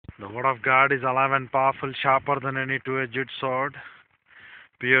The word of God is alive and powerful, sharper than any two-edged sword,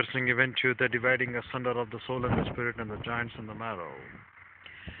 piercing even to the dividing asunder of the soul and the spirit and the joints and the marrow.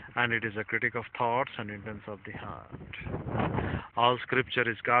 And it is a critic of thoughts and intents of the heart. All scripture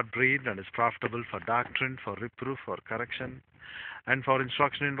is God-breathed and is profitable for doctrine, for reproof, for correction, and for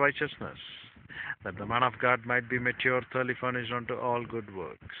instruction in righteousness, that the man of God might be mature, thoroughly furnished unto all good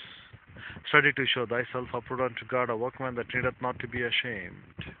works. Study to show thyself approved unto God, a workman that needeth not to be ashamed,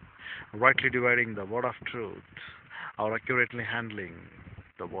 rightly dividing the word of truth, or accurately handling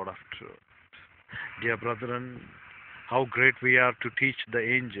the word of truth. Dear brethren, how great we are to teach the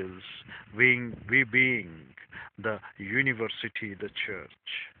angels, we being the university, the church.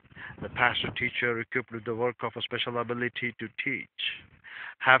 The pastor teacher equipped with the work of a special ability to teach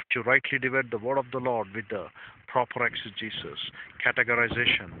have to rightly divide the word of the Lord with the proper exegesis,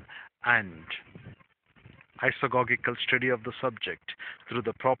 categorization, and isagogical study of the subject through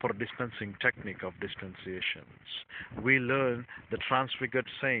the proper dispensing technique of dispensations. We learn the transfigured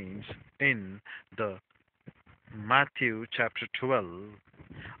saints in the Matthew chapter 12.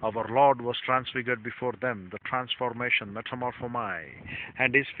 Our Lord was transfigured before them, the transformation, metamorphomai,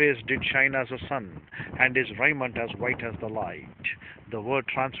 and his face did shine as the sun, and his raiment as white as the light. The word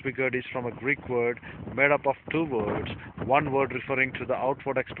transfigured is from a Greek word made up of two words, one word referring to the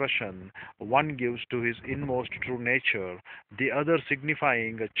outward expression, one gives to his inmost true nature, the other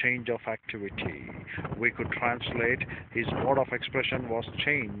signifying a change of activity. We could translate his mode of expression was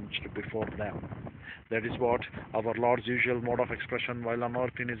changed before them. That is what our Lord's usual mode of expression while on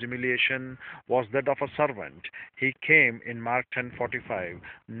earth in his humiliation was that of a servant. He came in Mark 10:45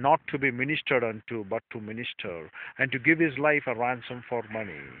 not to be ministered unto, but to minister, and to give his life a ransom for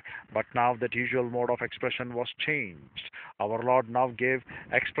many. But now that usual mode of expression was changed. Our Lord now gave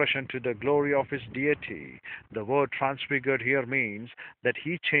expression to the glory of his deity. The word transfigured here means that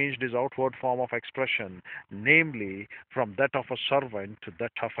he changed his outward form of expression, namely from that of a servant to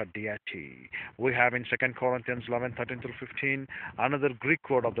that of a deity. We have in 2 Corinthians 11:13 through 15 another Greek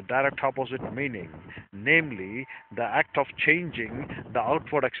word of the direct opposite meaning, namely the act of changing the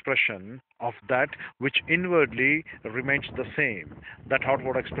outward expression of that which inwardly remains the same, that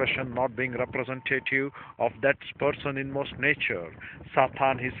outward expression not being representative of that person's inmost nature.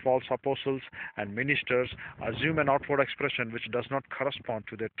 Satan, his false apostles and ministers assume an outward expression which does not correspond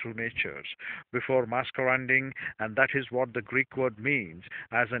to their true natures before masquerading, and that is what the Greek word means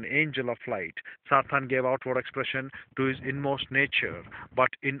as an angel of light. Satan gave outward expression to his inmost nature, but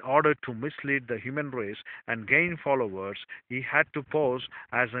in order to mislead the human race and gain followers, he had to pose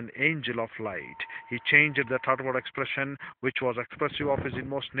as an angel of light. He changed that outward expression which was expressive of his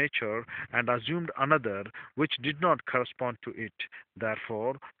inmost nature and assumed another which did not correspond to it.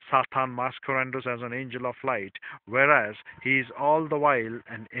 Therefore, Satan masquerades as an angel of light, whereas he is all the while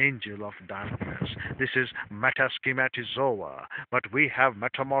an angel of darkness. This is metaschematizoa, but we have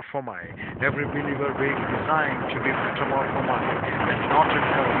metamorphomai. Every believer being designed to be metamorphomai and not in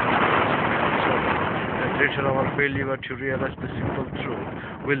heaven. The greater our failure to realize the simple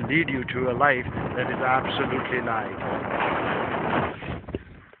truth will lead you to a life that is absolutely light.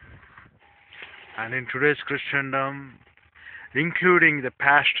 And in today's Christendom, including the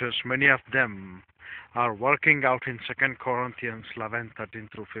pastors, many of them are working out in 2 Corinthians 11:13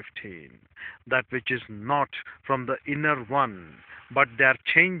 through 15, that which is not from the inner one, but they are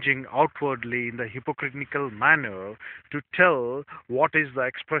changing outwardly in the hypocritical manner to tell what is the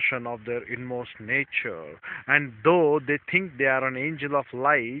expression of their inmost nature. And though they think they are an angel of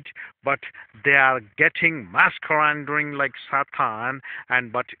light, but they are getting masquerading like Satan,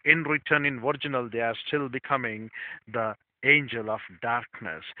 and but in return, in original, they are still becoming the angel of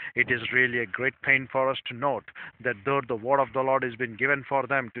darkness. It is really a great pain for us to note that though the word of the Lord has been given for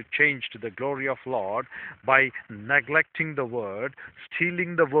them to change to the glory of Lord, by neglecting the word,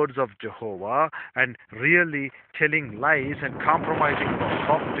 stealing the words of Jehovah, and really telling lies and compromising the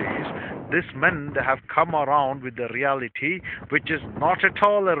softies, these men, they have come around with the reality which is not at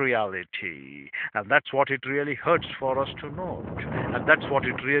all a reality. And that's what it really hurts for us to note. And that's what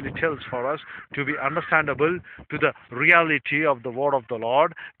it really tells for us to be understandable to the reality of the word of the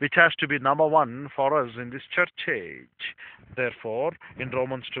Lord, which has to be number one for us in this church age. Therefore, in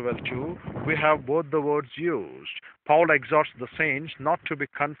Romans 12:2, we have both the words used. Paul exhorts the saints not to be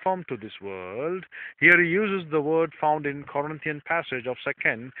conformed to this world. Here he uses the word found in Corinthian passage of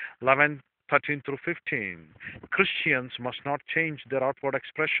 2 11 13 through 15. Christians must not change their outward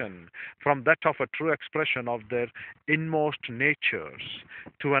expression from that of a true expression of their inmost natures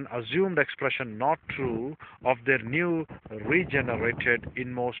to an assumed expression not true of their new regenerated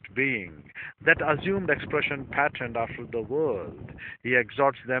inmost being. That assumed expression patterned after the world. He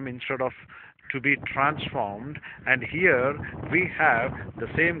exhorts them instead of to be transformed, and here we have the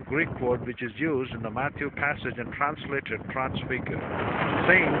same Greek word which is used in the Matthew passage and translated transfigured.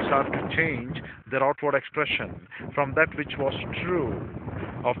 Saints are to change their outward expression from that which was true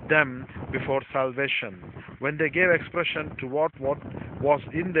of them before salvation. When they gave expression to what was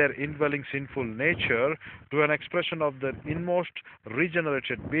in their indwelling sinful nature, to an expression of their inmost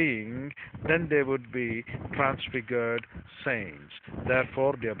regenerated being, then they would be transfigured saints.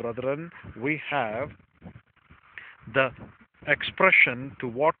 Therefore, dear brethren, we have the expression to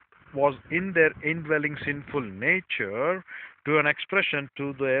what was in their indwelling sinful nature to an expression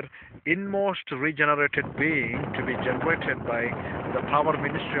to their inmost regenerated being to be generated by the power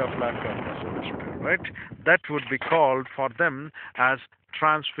ministry of life of the Holy Spirit. That would be called for them as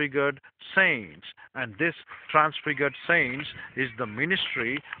transfigured saints, and this transfigured saints is the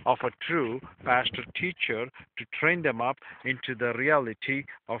ministry of a true pastor teacher to train them up into the reality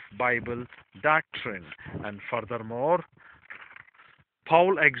of Bible doctrine. And furthermore,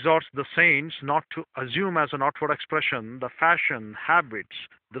 Paul exhorts the saints not to assume as an outward expression the fashion, habits,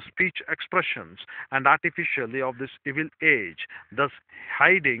 the speech expressions, and artificially of this evil age, thus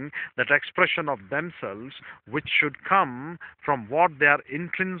hiding that expression of themselves which should come from what they are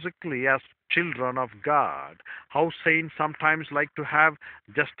intrinsically as children of God. How saints sometimes like to have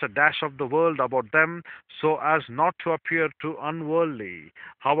just a dash of the world about them so as not to appear too unworldly.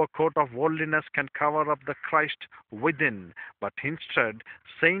 How a coat of worldliness can cover up the Christ within, but instead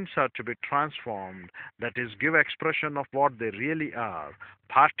saints are to be transformed, that is, give expression of what they really are,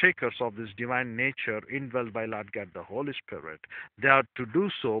 partakers of this divine nature indwelt by Lord God the Holy Spirit. They are to do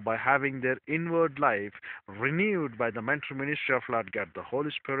so by having their inward life renewed by the mental ministry of Lord God the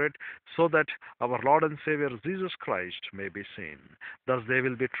Holy Spirit, so that our Lord and Savior Jesus Christ may be seen. Thus they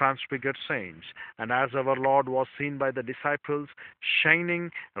will be transfigured saints, and as our Lord was seen by the disciples,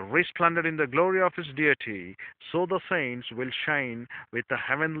 shining resplendent in the glory of his deity, so the saints will shine with a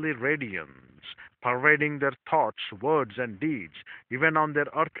heavenly radiance, pervading their thoughts, words, and deeds, even on their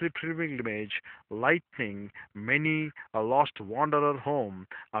earthly pilgrimage, lightening many a lost wanderer home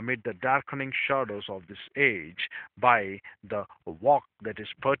amid the darkening shadows of this age by the walk that is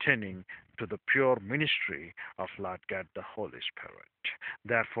pertaining to the pure ministry of Lord God the Holy Spirit.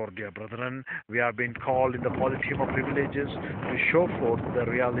 Therefore, dear brethren, we have been called in the polytheism of privileges to show forth the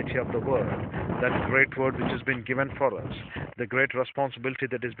reality of the word, that great word which has been given for us, the great responsibility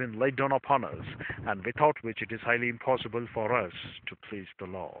that has been laid down upon us, and without which it is highly impossible for us to please the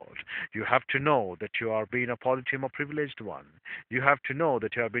Lord. You have to know that you are being a polytheism of privileged one. You have to know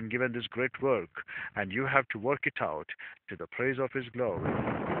that you have been given this great work, and you have to work it out to the praise of his glory.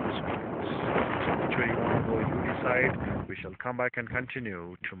 Which way you want to go, you decide. We shall come back and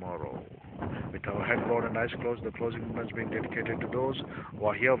continue tomorrow. With our head bowed and eyes closed, the closing moments being dedicated to those who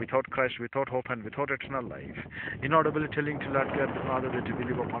are here without Christ, without hope, and without eternal life. Inaudibly telling to Lord God the Father that you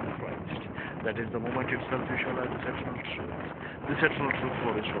believe upon Christ. That is the moment itself you shall have this eternal truth. This eternal truth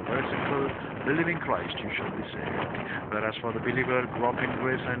for is for very simple. Believing Christ, you shall be saved. Whereas for the believer, grow up in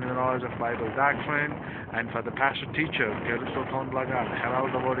grace and in the knowledge of Bible doctrine, and for the pastor teacher,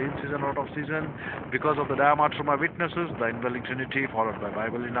 herald the word in season, out of season, because of the diamatrum of witnesses, the indwelling Trinity, followed by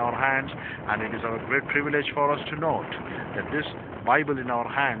Bible in our hands, and it is our great privilege for us to note that this Bible in our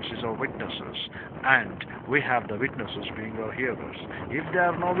hands is our witnesses, and we have the witnesses being our hearers. If there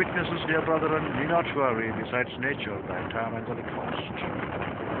are no witnesses, dear brethren, be not worry. Besides nature, the entire angelic host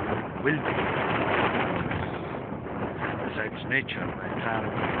will be. Besides nature, the entire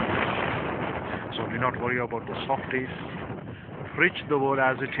angelic host. So do not worry about the softies. Preach the word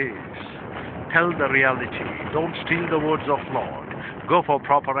as it is. Tell the reality. Don't steal the words of Lord. Go for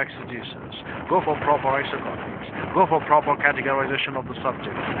proper exegesis. Go for proper isogonics. Go for proper categorization of the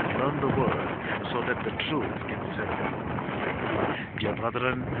subject and learn the word so that the truth can set you. Dear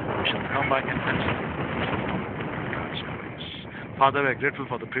brethren, we shall come back and continue. God's grace. Father, we are grateful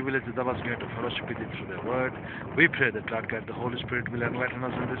for the privilege that thou hast given to fellowship with thee through thy word. We pray that Lord God, the Holy Spirit will enlighten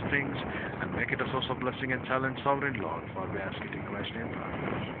us in these things and make it a source of blessing and silent sovereign Lord, for we ask it in Christ's name.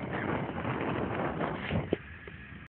 Amen.